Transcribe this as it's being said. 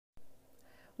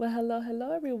Well,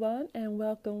 hello, everyone, and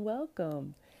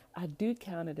welcome. I do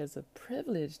count it as a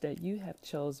privilege that you have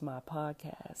chose my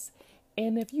podcast.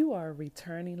 And if you are a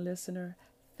returning listener,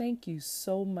 thank you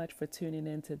so much for tuning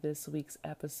into this week's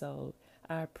episode.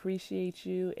 I appreciate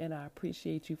you, and I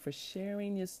appreciate you for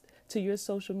sharing this to your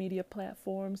social media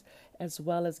platforms, as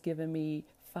well as giving me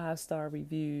 5-star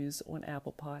reviews on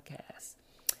Apple Podcasts.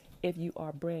 If you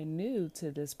are brand new to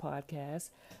this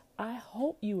podcast, I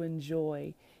hope you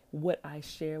enjoy what I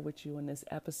share with you in this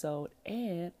episode,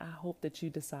 and I hope that you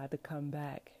decide to come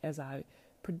back as I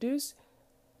produce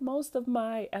most of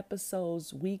my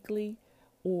episodes weekly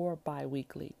or bi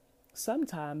weekly.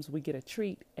 Sometimes we get a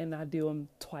treat, and I do them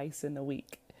twice in a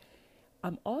week.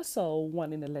 I'm also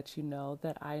wanting to let you know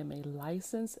that I am a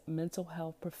licensed mental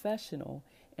health professional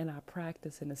and I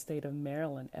practice in the state of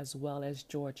Maryland as well as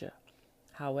Georgia.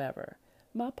 However,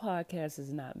 my podcast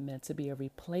is not meant to be a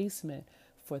replacement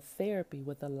for therapy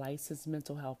with a licensed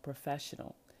mental health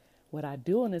professional. What I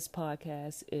do on this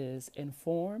podcast is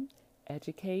inform,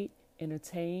 educate,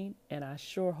 entertain, and I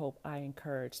sure hope I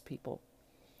encourage people.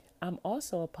 I'm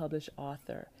also a published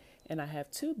author, and I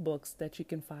have 2 books that you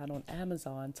can find on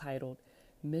Amazon titled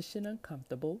Mission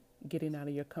Uncomfortable, Getting Out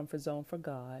of Your Comfort Zone for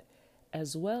God,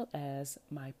 as well as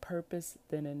My Purpose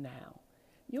Then and Now.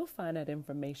 You'll find that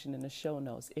information in the show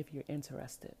notes if you're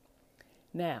interested.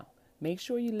 Now, make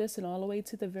sure you listen all the way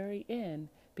to the very end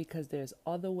because there's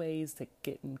other ways to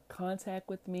get in contact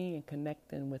with me and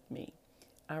connecting with me.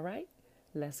 All right,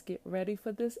 let's get ready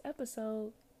for this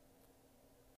episode.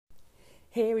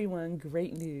 Hey everyone,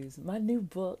 great news. My new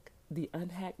book, The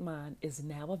Unhacked Mind, is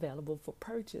now available for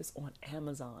purchase on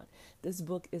Amazon. This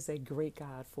book is a great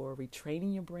guide for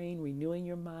retraining your brain, renewing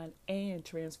your mind, and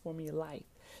transforming your life.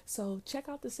 So check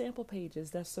out the sample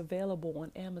pages that's available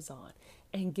on Amazon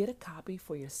and get a copy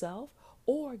for yourself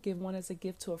or give one as a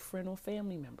gift to a friend or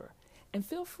family member. And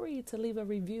feel free to leave a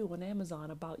review on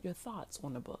Amazon about your thoughts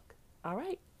on the book. All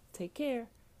right, take care.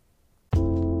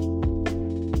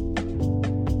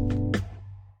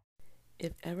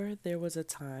 If ever there was a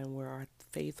time where our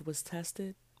faith was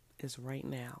tested, it's right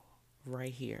now,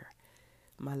 right here.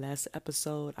 My last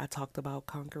episode, I talked about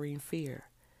conquering fear.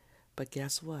 But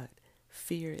guess what?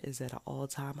 Fear is at an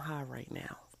all-time high right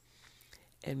now.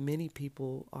 And many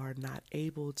people are not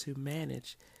able to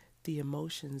manage the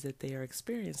emotions that they are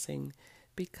experiencing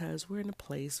because we're in a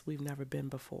place we've never been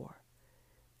before.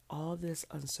 All this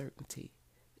uncertainty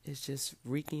is just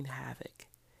wreaking havoc.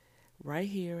 Right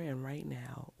here and right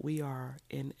now, we are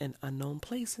in an unknown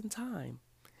place and time.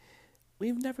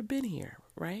 We've never been here,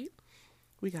 right?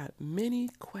 We got many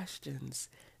questions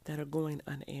that are going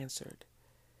unanswered.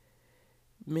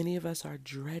 Many of us are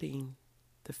dreading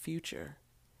the future.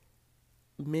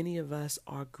 Many of us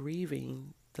are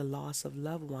grieving the loss of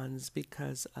loved ones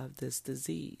because of this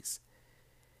disease.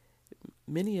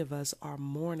 Many of us are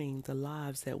mourning the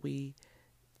lives that we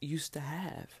used to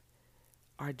have.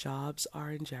 Our jobs are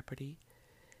in jeopardy.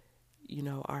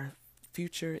 Our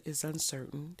future is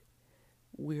uncertain.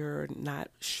 We're not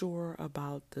sure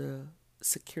about the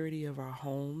security of our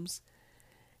homes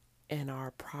and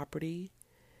our property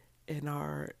and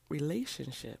our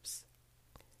relationships.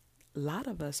 A lot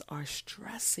of us are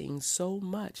stressing so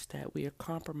much that we are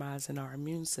compromising our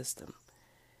immune system.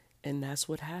 And that's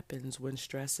what happens when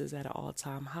stress is at an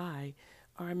all-time high.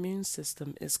 Our immune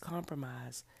system is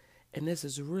compromised. And this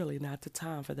is really not the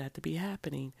time for that to be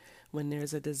happening when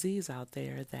there's a disease out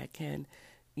there that can,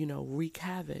 wreak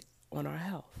havoc on our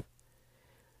health.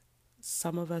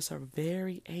 Some of us are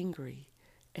very angry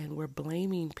and we're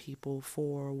blaming people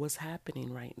for what's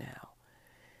happening right now.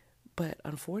 But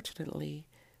unfortunately,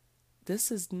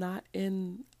 this is not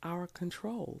in our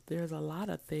control. There's a lot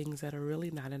of things that are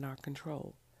really not in our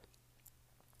control.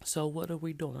 So what are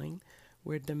we doing?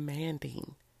 We're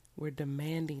demanding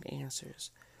answers.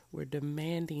 We're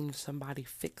demanding somebody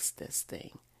fix this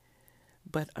thing.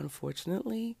 But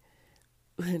unfortunately,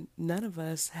 none of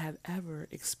us have ever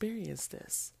experienced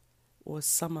this. Or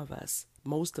some of us,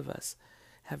 most of us,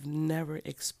 have never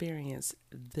experienced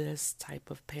this type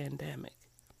of pandemic.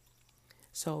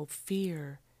 So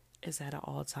fear is at an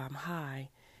all-time high,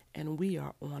 and we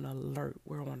are on alert.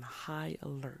 We're on high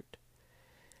alert.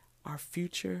 Our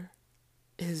future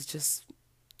is just,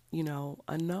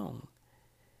 unknown.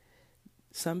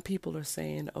 Some people are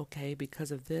saying, okay,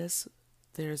 because of this,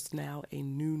 there's now a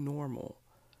new normal.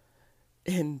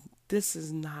 And this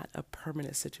is not a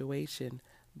permanent situation,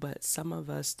 but some of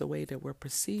us, the way that we're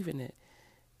perceiving it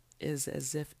is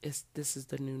as if this is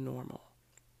the new normal.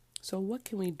 So what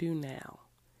can we do now?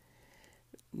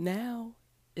 Now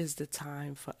is the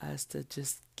time for us to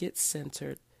just get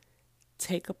centered,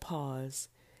 take a pause,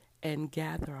 and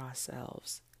gather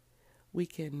ourselves We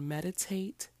can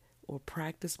meditate or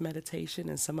practice meditation,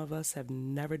 and some of us have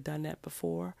never done that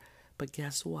before. But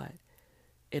guess what?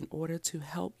 In order to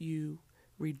help you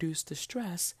reduce the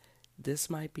stress, this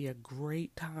might be a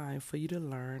great time for you to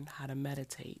learn how to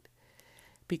meditate.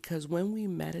 Because when we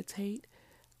meditate,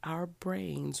 our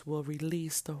brains will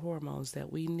release the hormones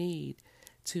that we need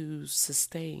to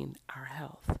sustain our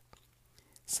health.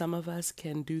 Some of us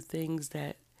can do things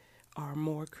that are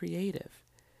more creative.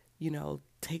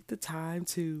 Take the time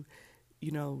to,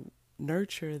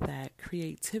 nurture that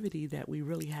creativity that we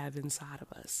really have inside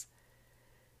of us.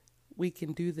 We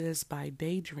can do this by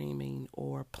daydreaming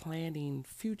or planning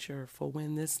future for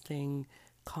when this thing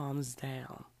calms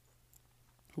down.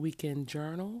 We can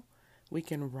journal. We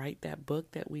can write that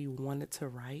book that we wanted to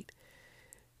write.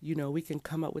 We can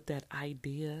come up with that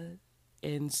idea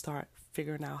and start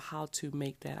figuring out how to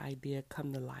make that idea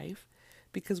come to life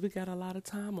because we got a lot of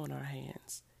time on our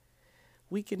hands.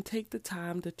 We can take the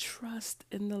time to trust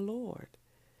in the Lord.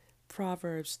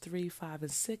 Proverbs 3, 5,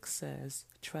 and 6 says,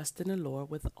 "Trust in the Lord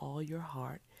with all your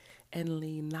heart and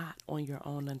lean not on your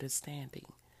own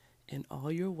understanding. In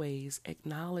all your ways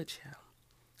acknowledge him,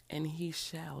 and he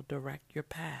shall direct your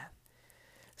path."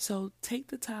 So take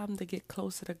the time to get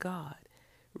closer to God,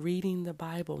 reading the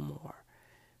Bible more,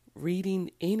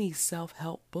 reading any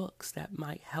self-help books that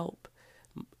might help,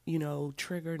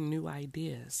 trigger new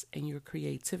ideas and your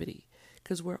creativity,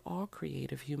 because we're all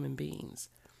creative human beings.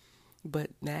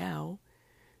 But now,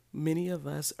 many of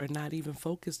us are not even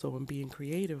focused on being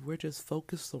creative. We're just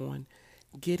focused on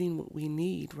getting what we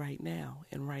need right now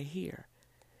and right here.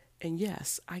 And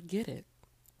yes, I get it.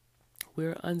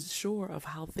 We're unsure of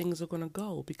how things are going to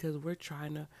go because we're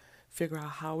trying to figure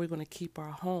out how we're going to keep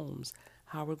our homes,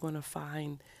 how we're going to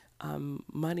find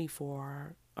money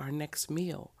for our next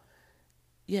meal.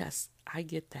 Yes, I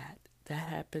get that. That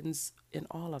happens in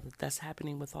all of it. That's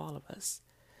happening with all of us.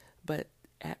 But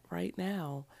right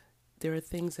now, there are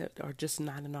things that are just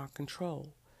not in our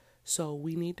control. So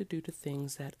we need to do the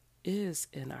things that is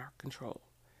in our control.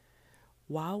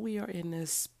 While we are in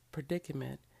this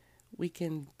predicament, we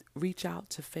can reach out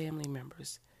to family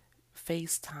members,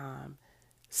 FaceTime,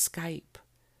 Skype.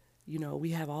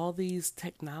 We have all these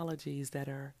technologies that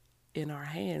are in our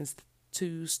hands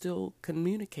to still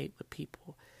communicate with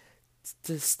people,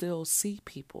 to still see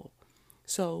people.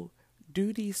 So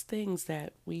do these things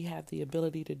that we have the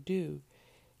ability to do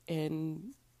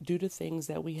and do the things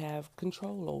that we have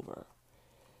control over.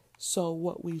 So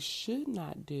what we should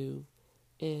not do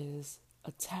is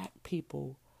attack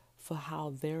people for how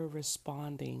they're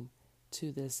responding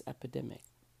to this epidemic.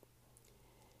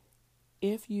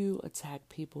 If you attack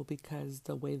people because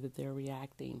the way that they're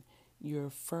reacting, you're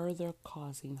further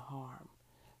causing harm.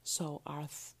 So our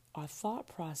thought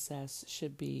process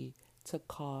should be to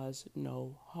cause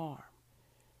no harm.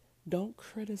 Don't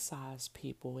criticize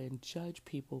people and judge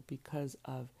people because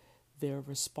of their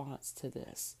response to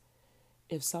this.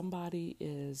 If somebody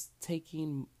is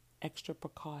taking extra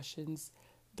precautions,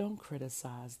 don't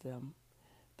criticize them.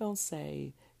 Don't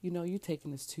say, you're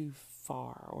taking this too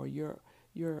far, or you're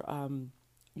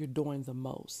doing the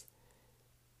most.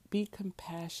 Be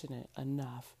compassionate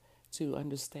enough to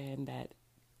understand that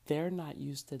they're not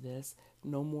used to this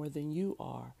no more than you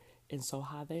are, and so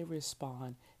how they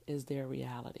respond is their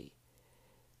reality.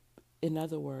 In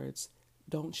other words,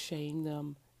 don't shame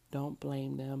them, don't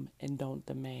blame them, and don't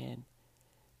demand.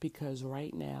 Because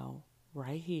right now,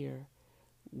 right here,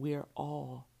 we're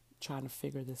all trying to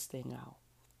figure this thing out.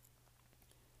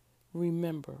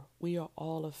 Remember, we are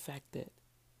all affected.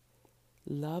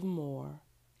 Love more,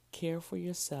 care for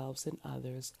yourselves and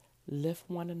others, lift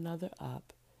one another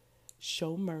up,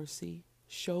 show mercy,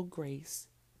 show grace,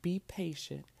 be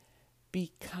patient,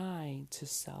 be kind to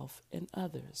self and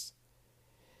others.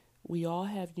 We all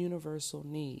have universal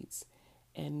needs,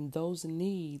 and those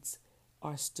needs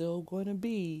are still going to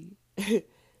be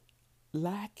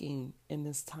lacking in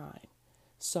this time.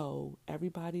 So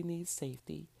everybody needs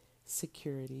safety,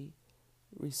 security,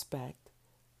 respect,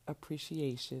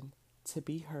 appreciation, to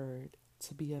be heard,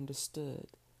 to be understood.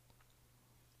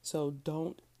 So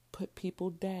don't put people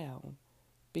down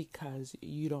because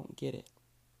you don't get it.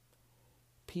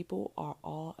 People are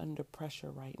all under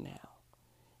pressure right now.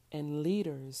 And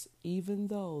leaders, even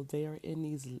though they are in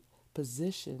these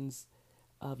positions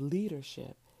of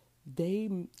leadership, they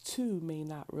too may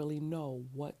not really know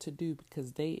what to do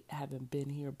because they haven't been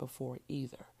here before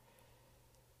either.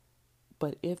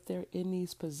 But if they're in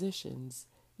these positions,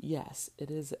 yes, it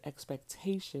is an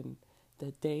expectation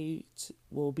that they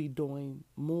will be doing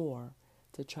more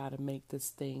to try to make this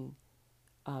thing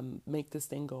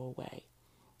go away.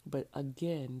 But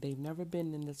again, they've never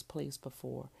been in this place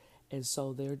before, And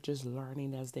so they're just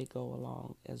learning as they go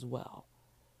along as well.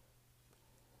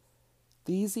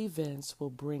 These events will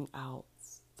bring out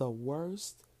the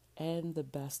worst and the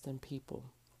best in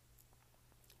people.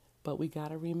 But we got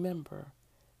to remember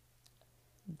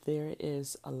there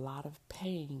is a lot of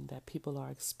pain that people are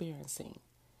experiencing.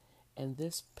 And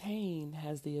this pain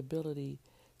has the ability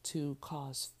to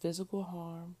cause physical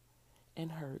harm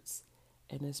and hurts.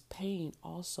 And this pain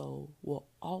also will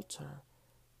alter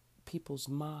people's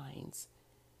minds.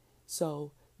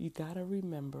 So you got to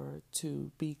remember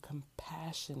to be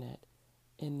compassionate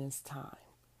in this time.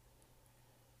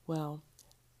 Well,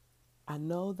 I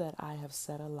know that I have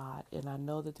said a lot, and I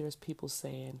know that there's people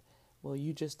saying, well,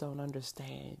 you just don't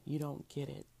understand. You don't get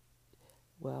it.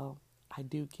 Well, I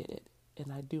do get it,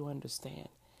 and I do understand.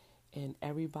 And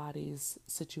everybody's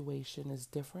situation is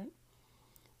different,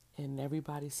 and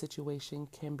everybody's situation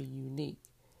can be unique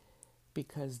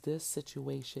because this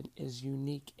situation is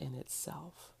unique in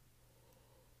itself.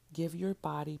 Give your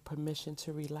body permission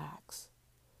to relax.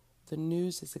 The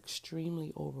news is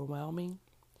extremely overwhelming,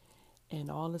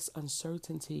 and all this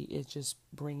uncertainty is just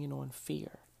bringing on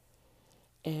fear,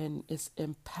 and it's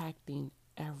impacting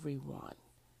everyone.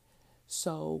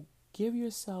 So give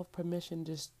yourself permission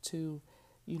just to,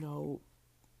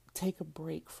 take a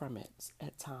break from it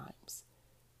at times.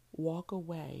 Walk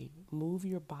away, move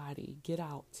your body, get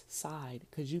outside,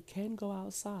 because you can go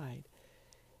outside.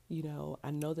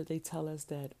 I know that they tell us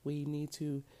that we need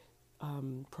to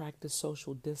practice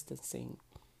social distancing,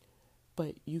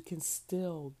 but you can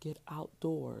still get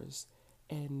outdoors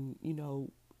and,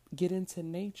 get into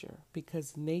nature,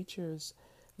 because nature's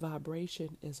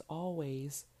vibration is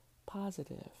always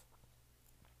positive.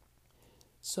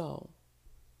 So,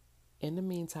 in the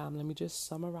meantime, let me just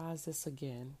summarize this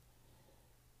again.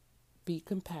 Be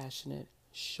compassionate,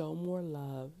 show more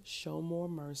love, show more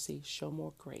mercy, show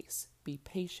more grace. Be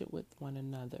patient with one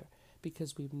another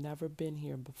because we've never been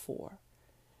here before.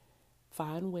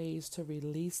 Find ways to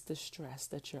release the stress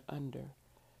that you're under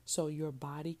so your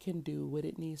body can do what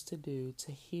it needs to do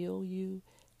to heal you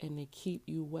and to keep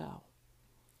you well.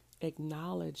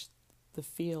 Acknowledge the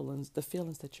feelings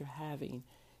that you're having.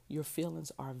 Your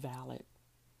feelings are valid.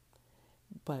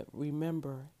 But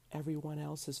remember, everyone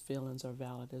else's feelings are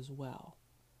valid as well.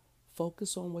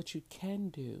 Focus on what you can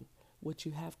do, what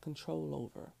you have control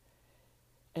over,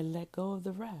 and let go of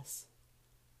the rest.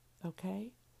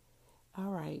 Okay?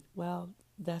 All right. Well,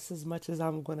 that's as much as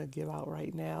I'm going to give out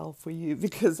right now for you,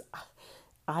 because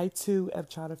I too am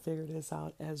trying to figure this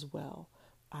out as well.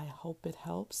 I hope it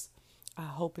helps. I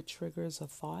hope it triggers a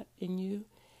thought in you,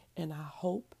 and I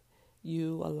hope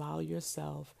you allow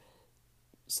yourself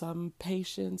some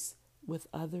patience with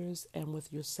others and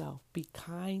with yourself. Be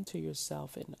kind to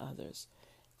yourself and others.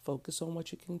 Focus on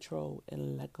what you control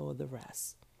and let go of the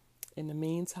rest. In the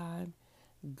meantime,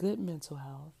 good mental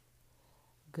health,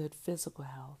 good physical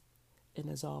health, and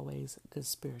as always, good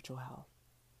spiritual health.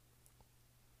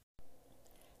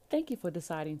 Thank you for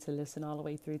deciding to listen all the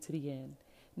way through to the end.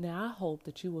 Now, I hope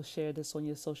that you will share this on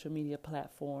your social media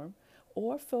platform,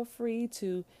 or feel free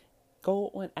to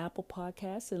go on Apple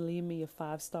Podcasts and leave me a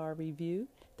 5-star review.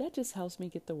 That just helps me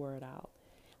get the word out.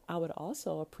 I would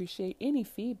also appreciate any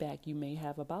feedback you may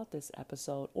have about this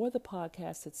episode or the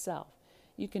podcast itself.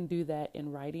 You can do that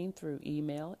in writing through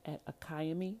email at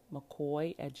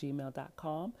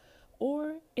akayamimccoy@gmail.com.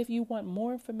 Or if you want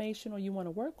more information or you want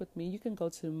to work with me, you can go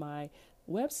to my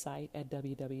website at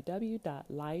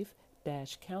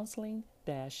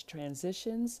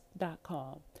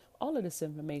www.life-counseling-transitions.com. All of this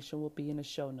information will be in the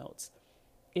show notes.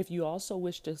 If you also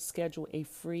wish to schedule a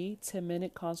free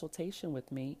 10-minute consultation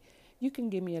with me, you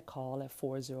can give me a call at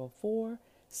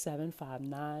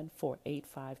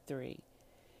 404-759-4853.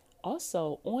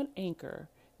 Also, on Anchor,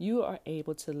 you are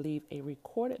able to leave a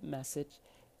recorded message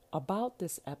about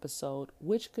this episode,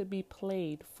 which could be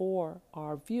played for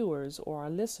our viewers or our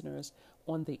listeners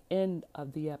on the end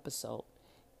of the episode.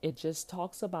 It just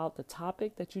talks about the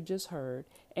topic that you just heard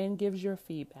and gives your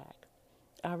feedback.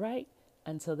 All right,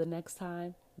 until the next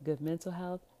time, good mental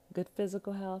health, good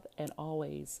physical health, and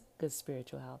always good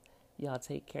spiritual health. Y'all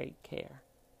take care.